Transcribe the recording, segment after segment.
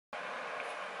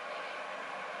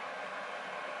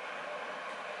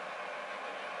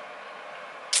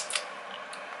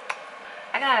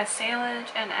got a sandwich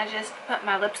and I just put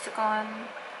my lipstick on.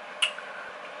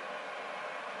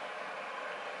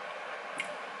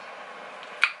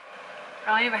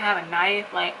 I don't even have a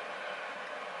knife, like.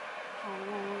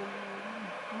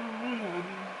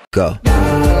 Go.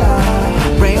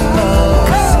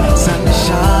 Rainbows,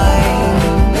 sunshine.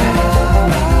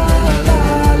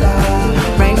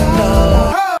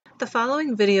 Rainbow. The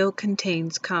following video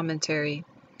contains commentary.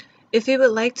 If you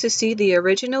would like to see the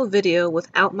original video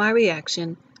without my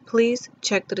reaction, please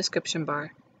check the description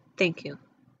bar. Thank you.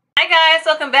 Hi guys,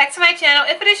 welcome back to my channel.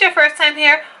 If it is your first time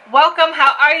here, welcome.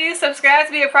 How are you? Subscribe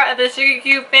to be a part of the Sugar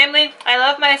Cube family. I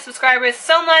love my subscribers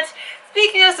so much.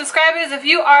 Speaking of subscribers, if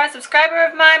you are a subscriber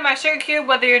of mine, my Sugar Cube,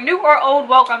 whether you're new or old,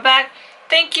 welcome back.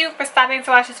 Thank you for stopping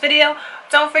to watch this video.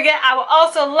 Don't forget, I would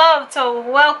also love to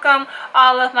welcome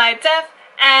all of my deaf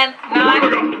and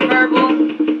non-verbal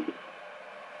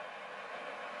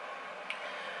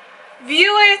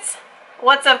viewers.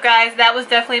 What's up guys? That was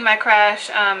definitely my Crash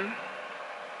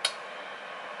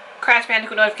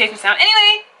Bandicoot notification sound.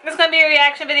 Anyway, this is going to be a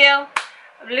reaction video.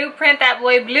 Blueprint, that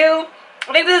boy Blue.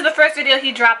 I think this is the first video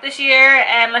he dropped this year,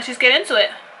 and let's just get into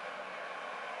it.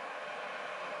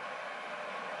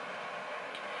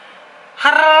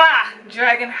 Hurrah!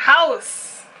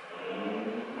 Dragonhouse.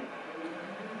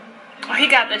 Oh, he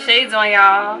got the shades on,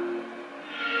 y'all.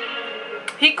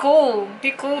 He cool.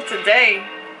 He cool today.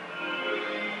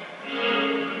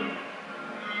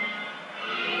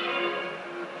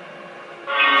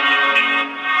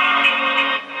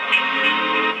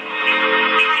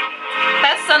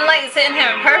 Sunlight is hitting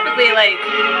him perfectly. Like,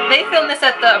 they filmed this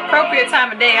at the appropriate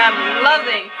time of day. I'm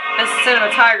loving the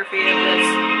cinematography of this.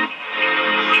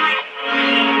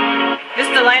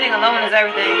 Just the lighting alone is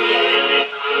everything.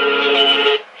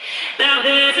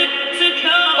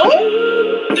 Ooh.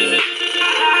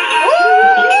 Ooh.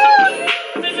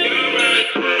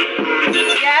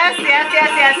 Yes, yes,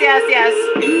 yes, yes, yes, yes.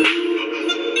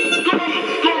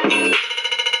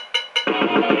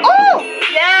 Oh,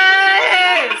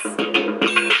 yes.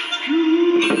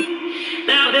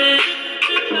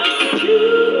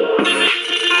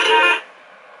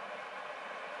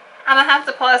 I'm gonna have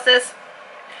to pause this.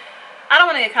 I don't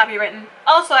want to get copywritten.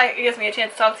 Also, it gives me a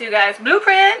chance to talk to you guys.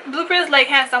 Blueprint is like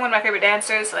hands down one of my favorite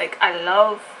dancers. Like, I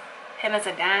love him as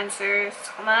a dancer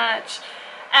so much.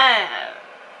 And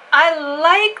I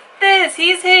like this.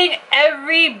 He's hitting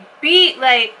every beat.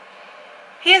 Like,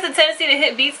 he has a tendency to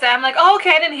hit beats that I'm like, oh,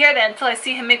 okay, I didn't hear that until I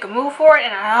see him make a move for it,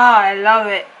 and I love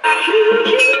it.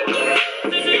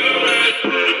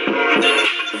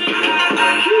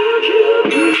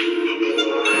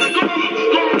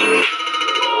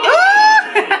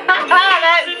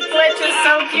 That glitch is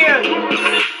so cute.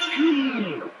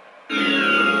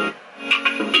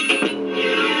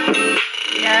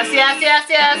 Yes, yes, yes,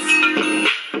 yes.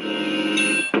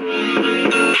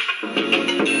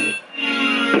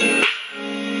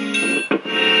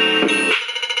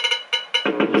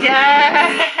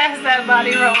 Yes, that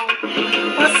body roll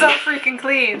was so freaking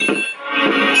clean.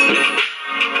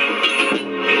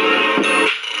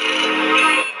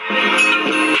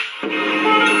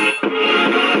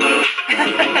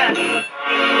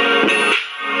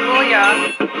 Oh yeah.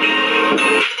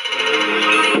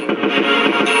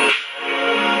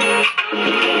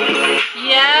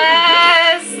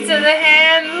 Yes, to the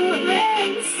hand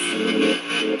movements.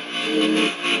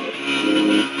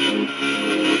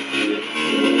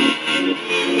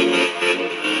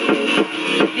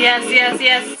 Yes, yes,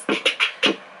 yes.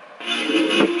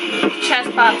 Chest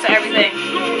pop to everything.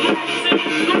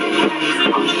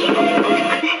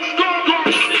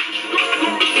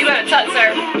 You better touch,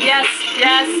 sir. Yes,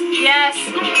 yes, yes.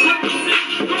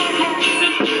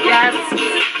 Yes.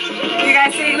 You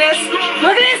guys seeing this?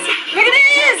 Look at this! Look at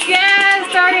this!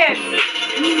 Yes, target!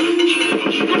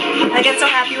 I get so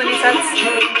happy when he sets.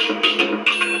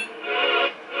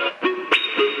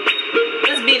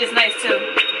 This beat is nice too.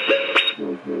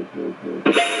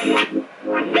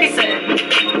 Reset.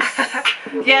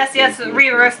 Yes, yes,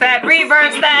 reverse that,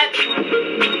 reverse that!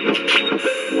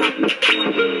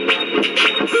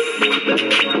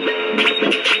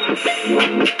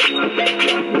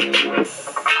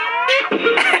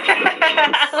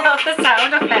 I love the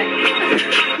sound effect.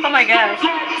 Oh my gosh.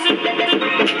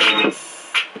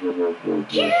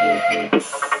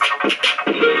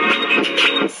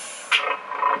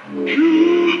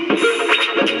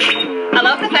 I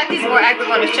love the fact he's more active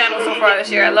on his channel so far this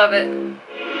year. I love it.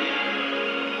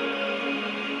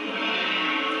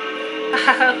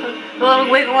 A little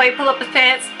wiggle while you pull up his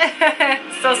pants.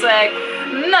 So swag.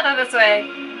 None of the swag.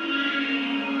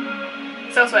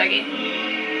 So swaggy.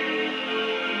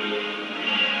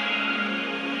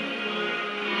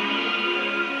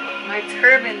 my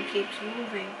turban keeps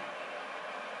moving.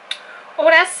 Oh,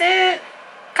 that's it.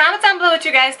 Comment down below what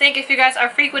you guys think. If you guys are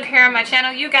frequent here on my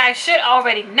channel, you guys should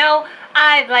already know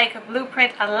I like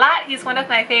Blueprint a lot. He's one of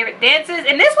my favorite dancers,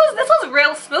 and this was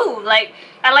real smooth. Like,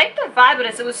 I like the vibe of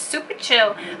this. It was super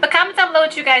chill. But comment down below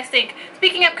what you guys think.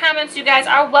 Speaking of comments, you guys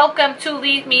are welcome to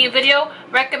leave me video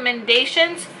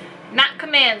recommendations, not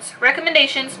commands,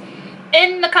 recommendations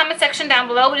in the comment section down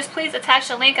below. But just please attach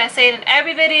the link. I say it in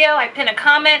every video. I pin a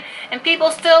comment, and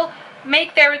people still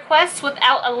make their requests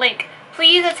without a link.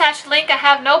 Please attach the link. I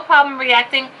have no problem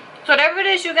reacting. So whatever it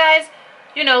is you guys,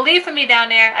 you know, leave for me down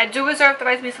there. I do reserve the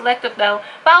right to be selective though,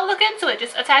 but I'll look into it.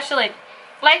 Just attach the link.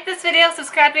 Like this video,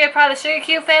 subscribe to be a part of the Sugar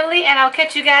Cube family, and I'll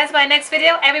catch you guys by next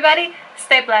video. Everybody,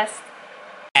 stay blessed.